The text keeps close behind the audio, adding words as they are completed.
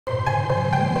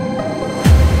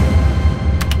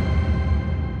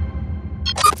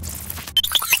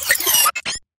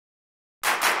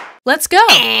Let's go.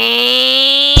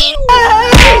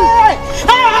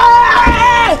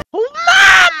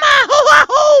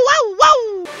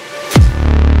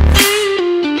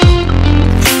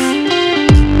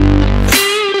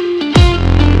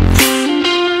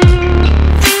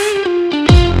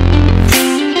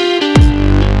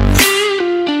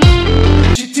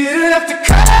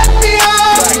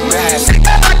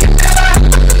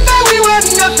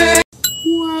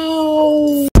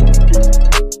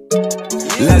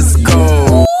 Let's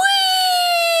go.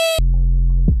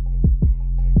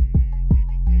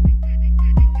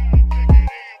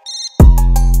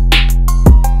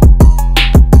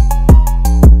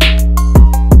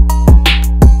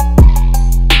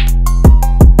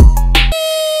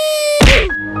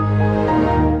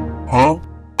 Huh?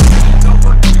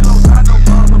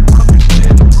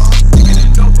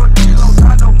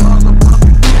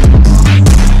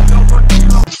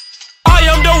 I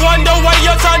am the one, the way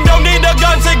your son don't need a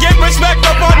gun to get respect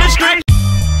up on the street.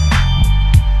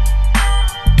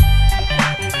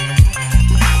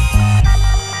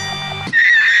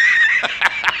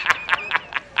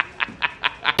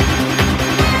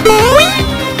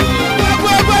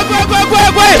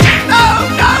 Wait! No,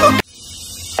 no!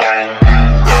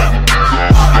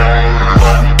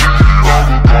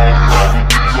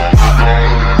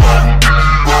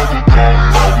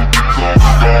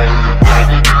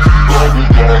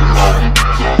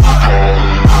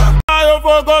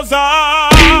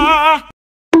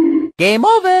 Game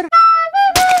over.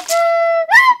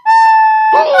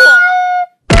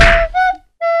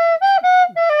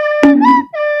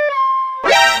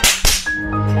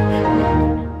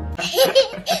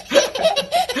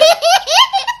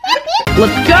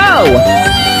 Let's go.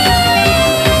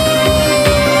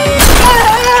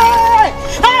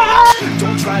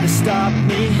 Don't try to stop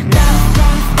me.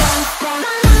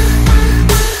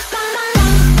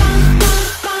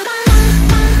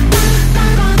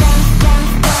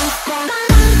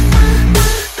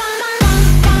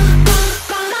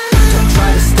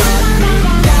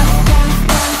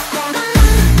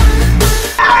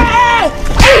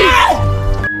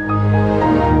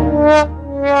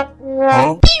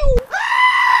 Huh?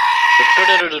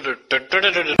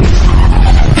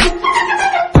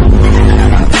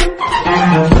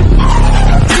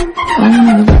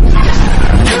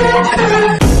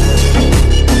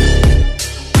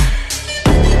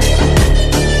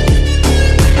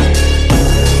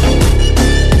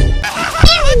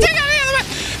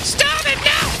 Stop it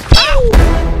now!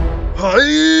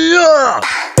 Hiya!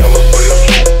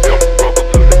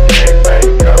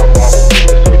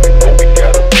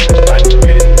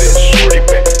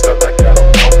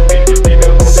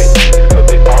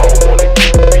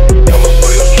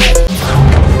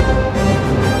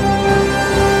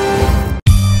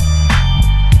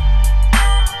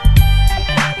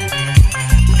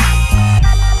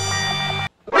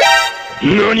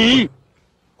 Nani?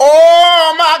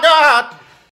 Oh my God!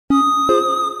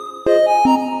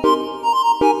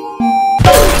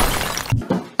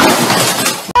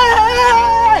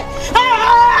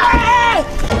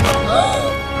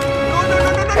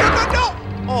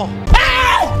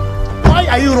 Why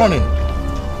are you running?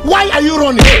 Why are you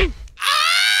running?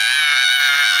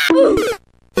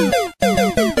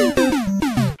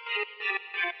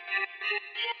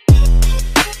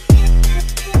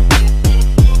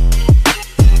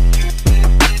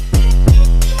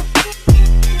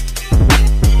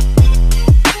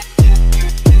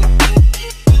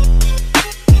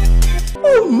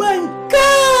 Oh my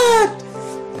God!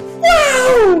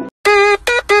 Wow!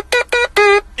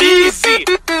 Easy!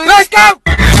 Let's go!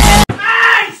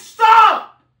 Hey,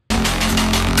 stop!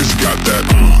 'Cause you got that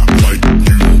like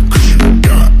you, 'cause you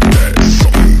got that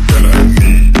something that I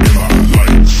need in my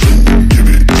life, so give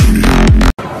it to me.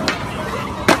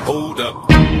 Hold up.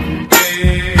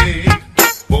 Hey,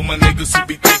 well, my niggas who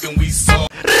be thinking we saw.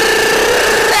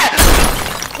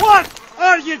 What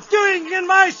are you doing in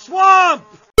my swamp?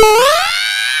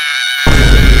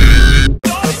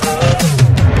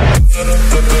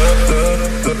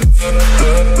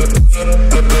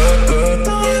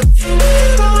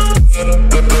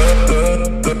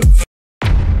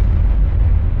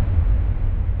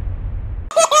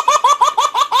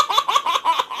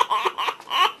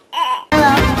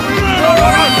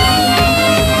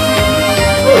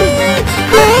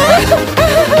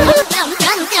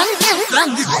 Run.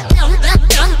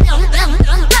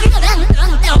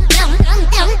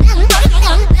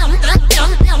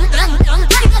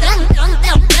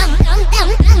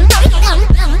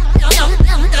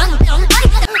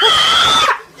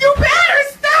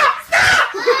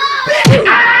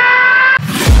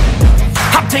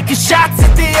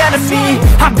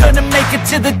 I'm gonna make it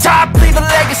to the top, leave a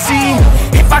legacy.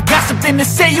 If I got something to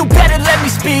say, you better let me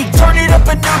speak. Turn it up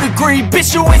a new degree,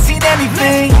 bitch, you ain't seen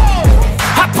anything.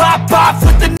 I pop off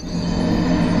with the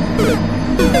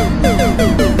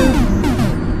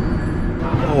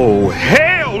Oh,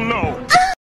 hell no!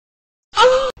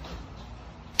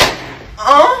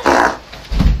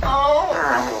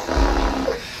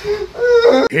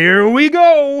 Here we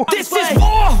go! This is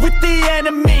war with the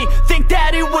enemy. Think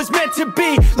that it was meant to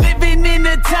be. Living in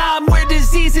a time where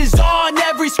disease is on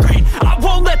every screen. I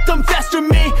won't let them fester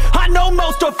me. I know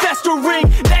most are festering.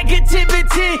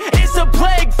 Negativity is a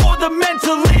plague for the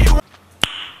mentally.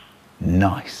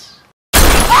 Nice.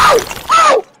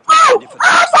 Oh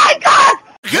my God!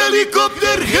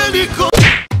 Helicopter, helicopter.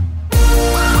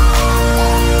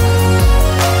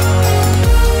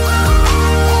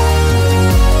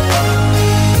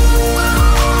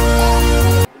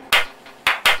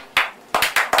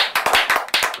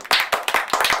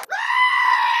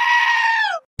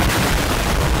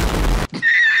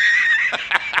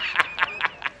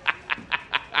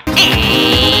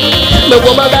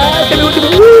 Oh my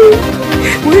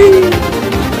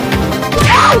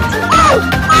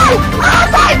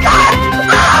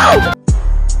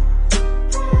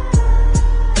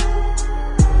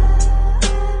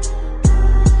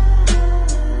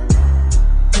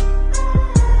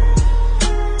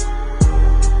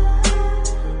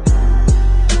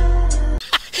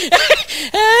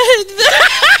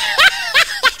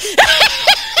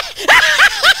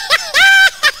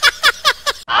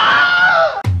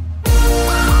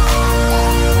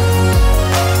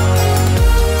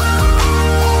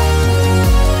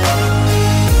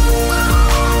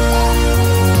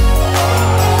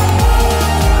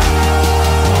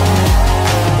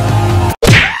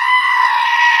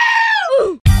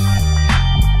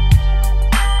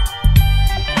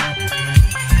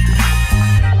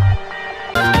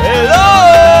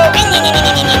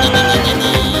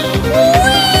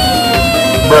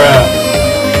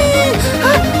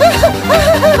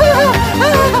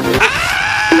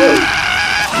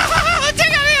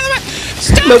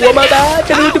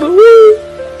God! Oh!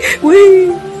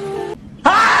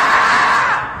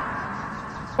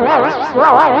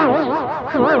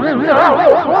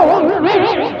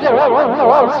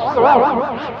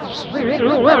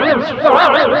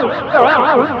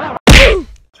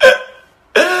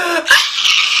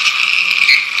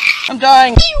 I'm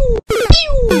dying.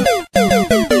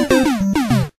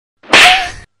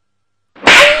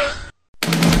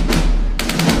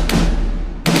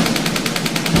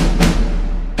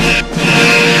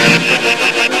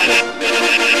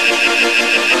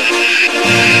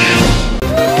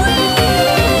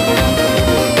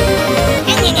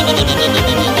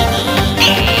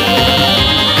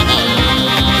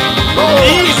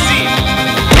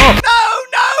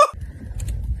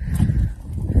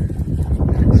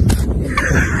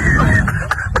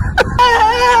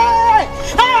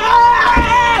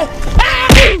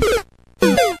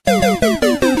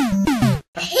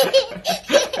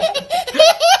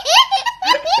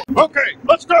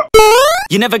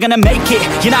 You're never gonna make it,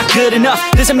 you're not good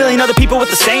enough. There's a million other people with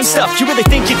the same stuff. You really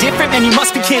think you're different? Man, you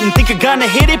must be kidding. Think you're gonna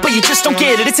hit it, but you just don't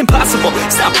get it. It's impossible,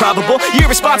 it's not probable, you're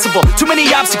irresponsible. Too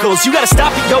many obstacles, you gotta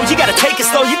stop it, yo. You gotta take it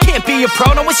slow, you can't be a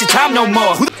pro. Don't waste your time no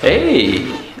more. Hey,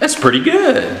 that's pretty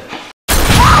good.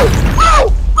 Oh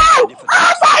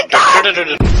my God!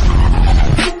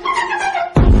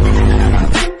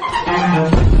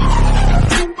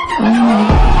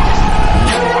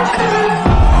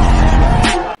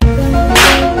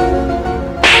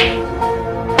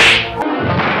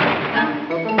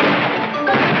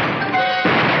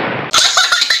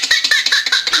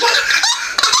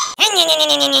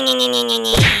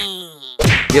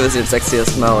 Give us your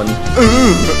sexiest moan.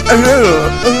 Ooh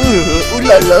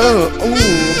la la, ooh,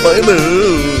 baby.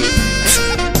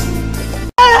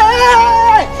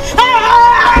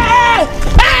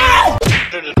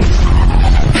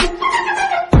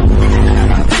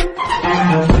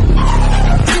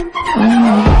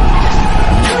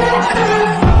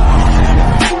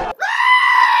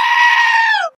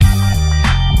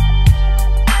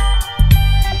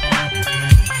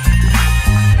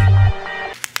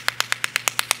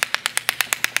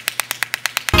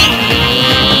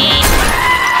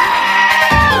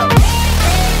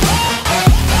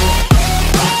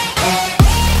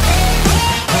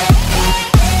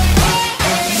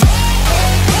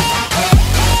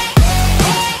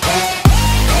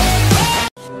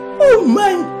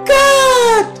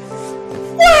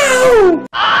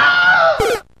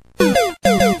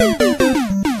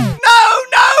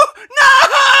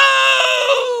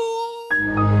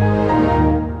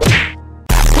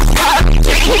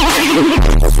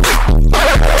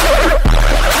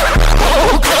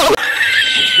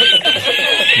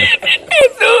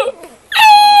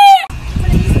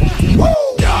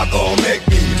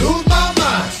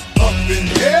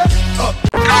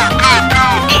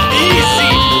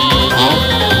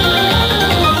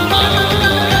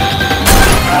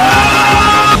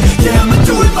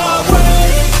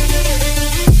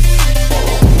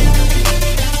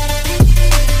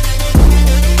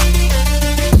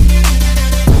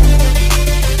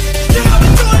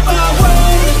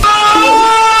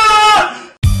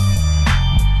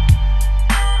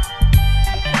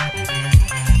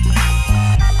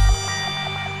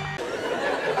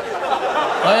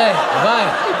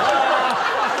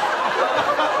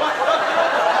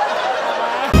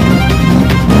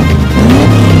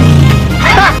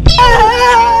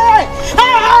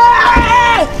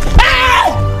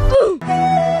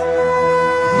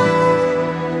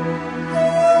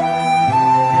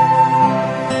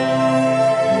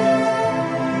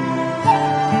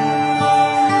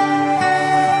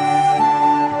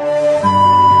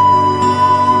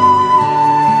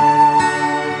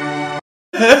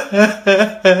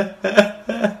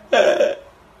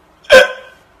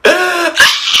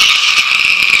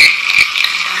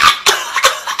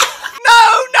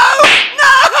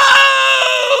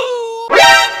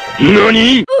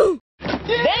 NANI?!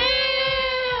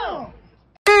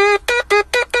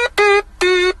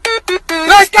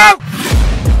 Let's go!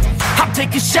 I'm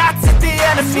taking shots at the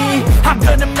enemy. I'm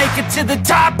gonna make it to the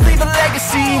top, leave a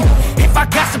legacy. If I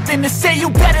got something to say, you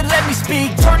better let me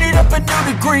speak. Turn it up a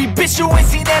new degree, bitch, you ain't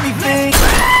seen anything.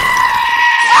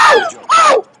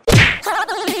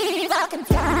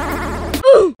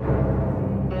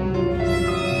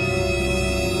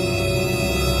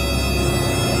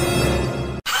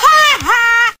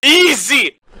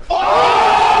 Easy!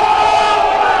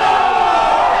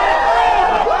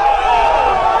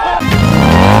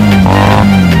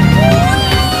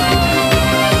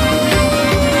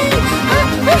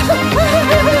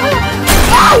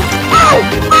 Oh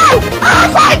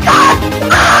my God!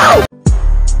 Ow!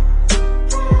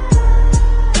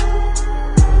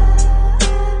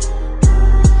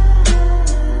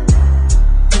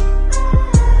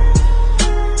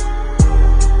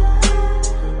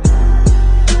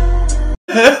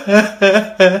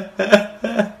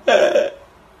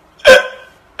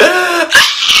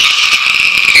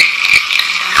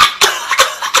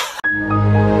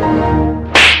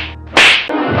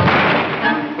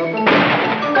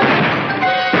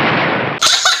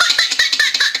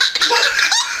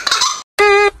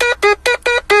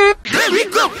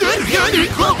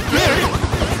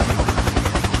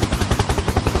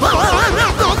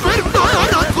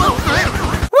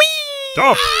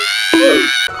 Stop!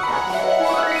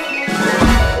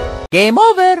 Game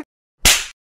over!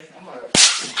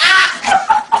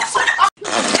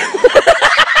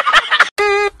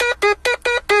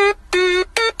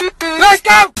 Let's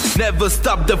go! Never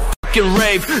stop the fucking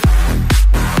rave.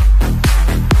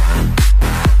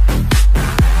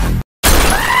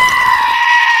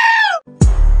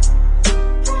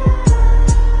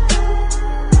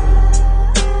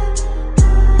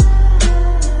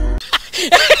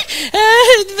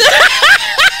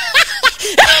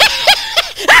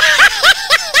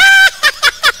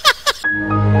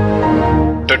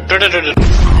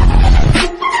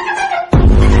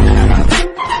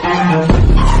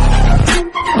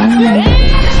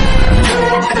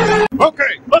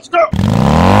 Okay, let's go!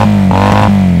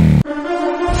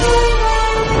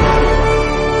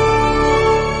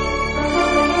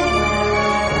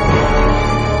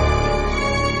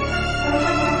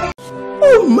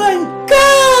 Oh my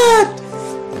God!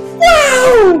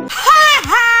 Wow!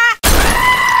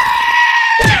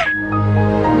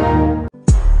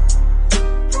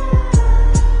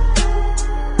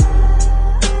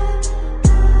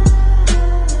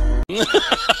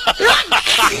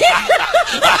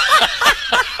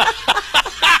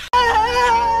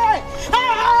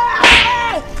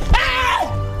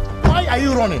 Why are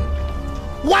you running?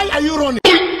 Why are you running?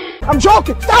 I'm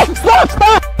joking! Stop! Stop!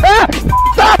 Stop! Stop!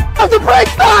 Stop the brake!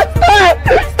 Stop! Stop!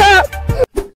 Stop!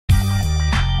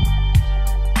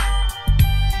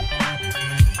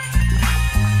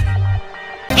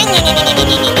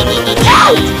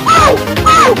 Ow! Ow!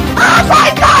 Ow! Oh my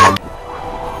God!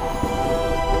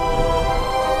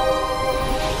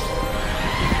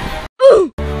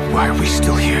 Why are we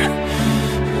still here?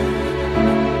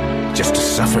 Just to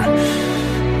suffer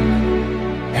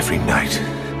every night.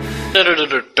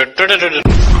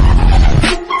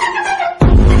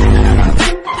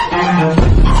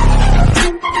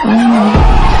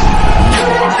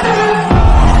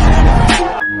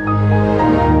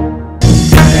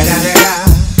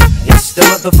 It's the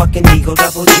motherfucking Eagle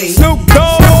Double G. Snoop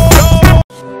Dogg!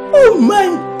 Oh my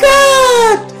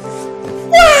God!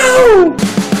 Wow!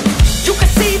 You can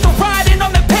see the riding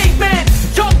on the pavement.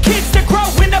 Young kids, they're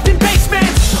growing up in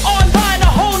basements. Online, a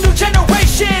whole new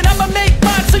generation. I'ma make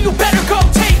mine, so you better go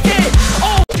take it.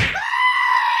 Oh.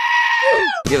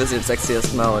 Give us your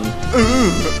sexiest moan.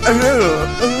 Ooh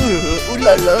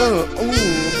la la!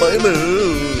 Ooh, baby!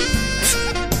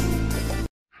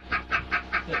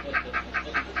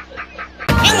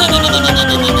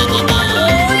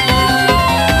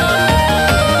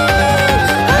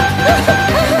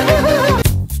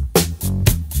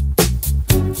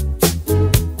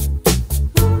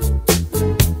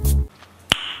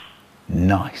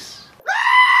 Nice.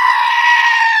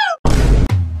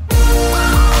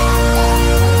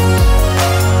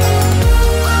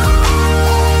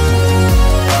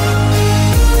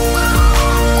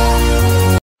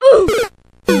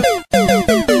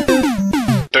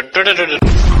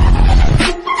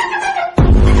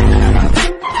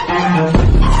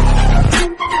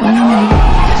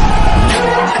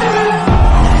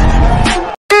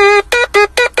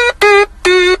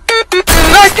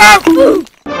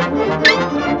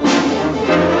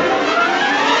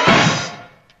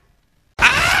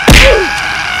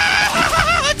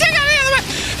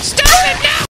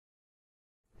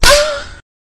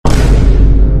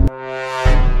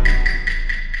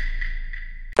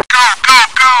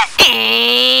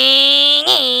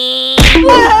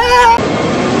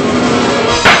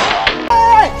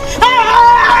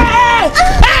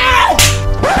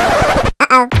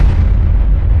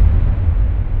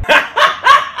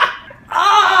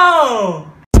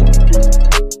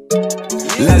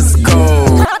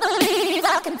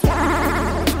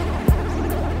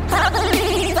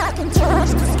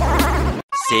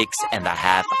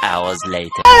 6.5 hours later.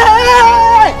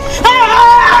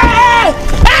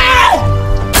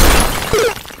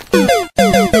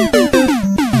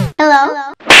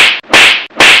 Hello?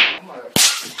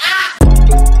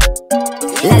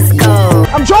 Let's go.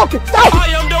 I'm joking. No! I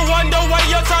am the one, the way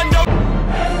your son don't.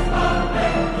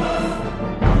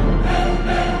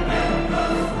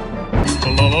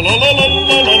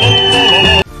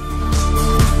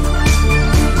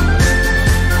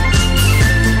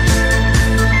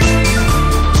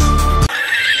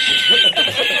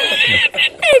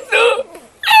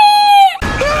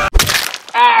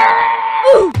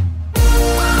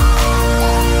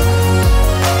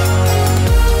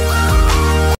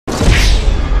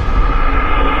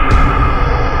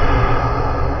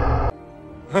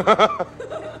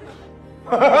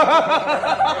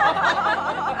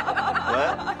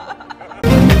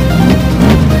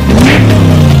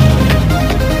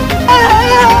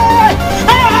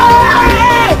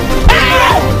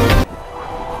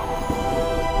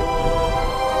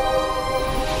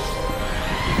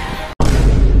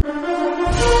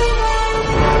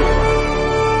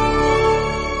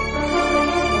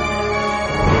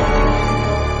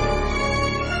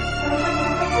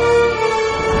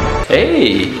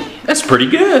 Hey, that's pretty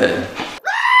good.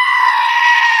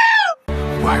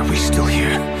 Why are we still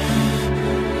here?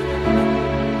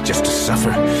 Just to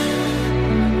suffer?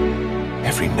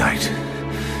 Every night,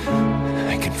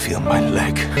 I can feel my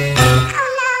leg.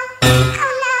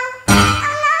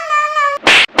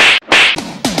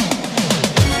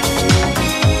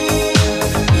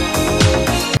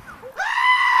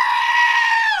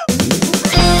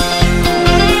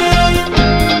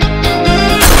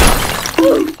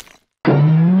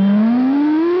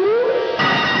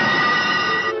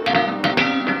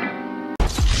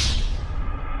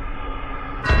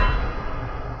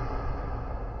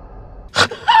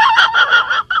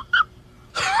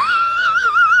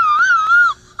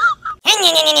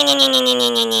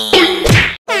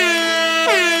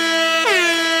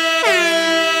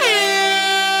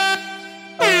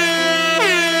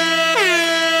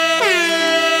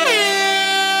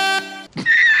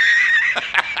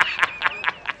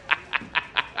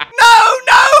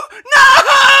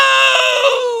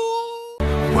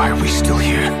 Why are we still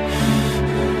here?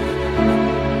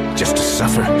 Just to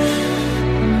suffer?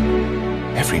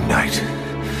 Every night,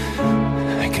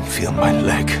 I can feel my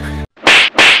leg.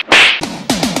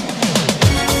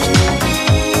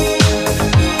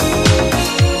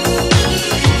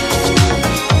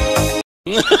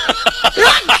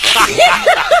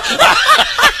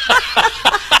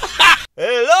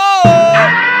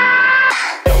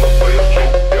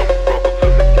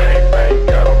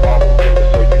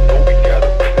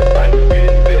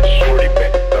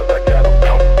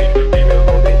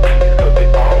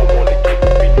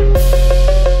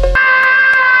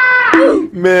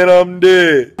 Man, I'm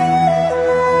dead.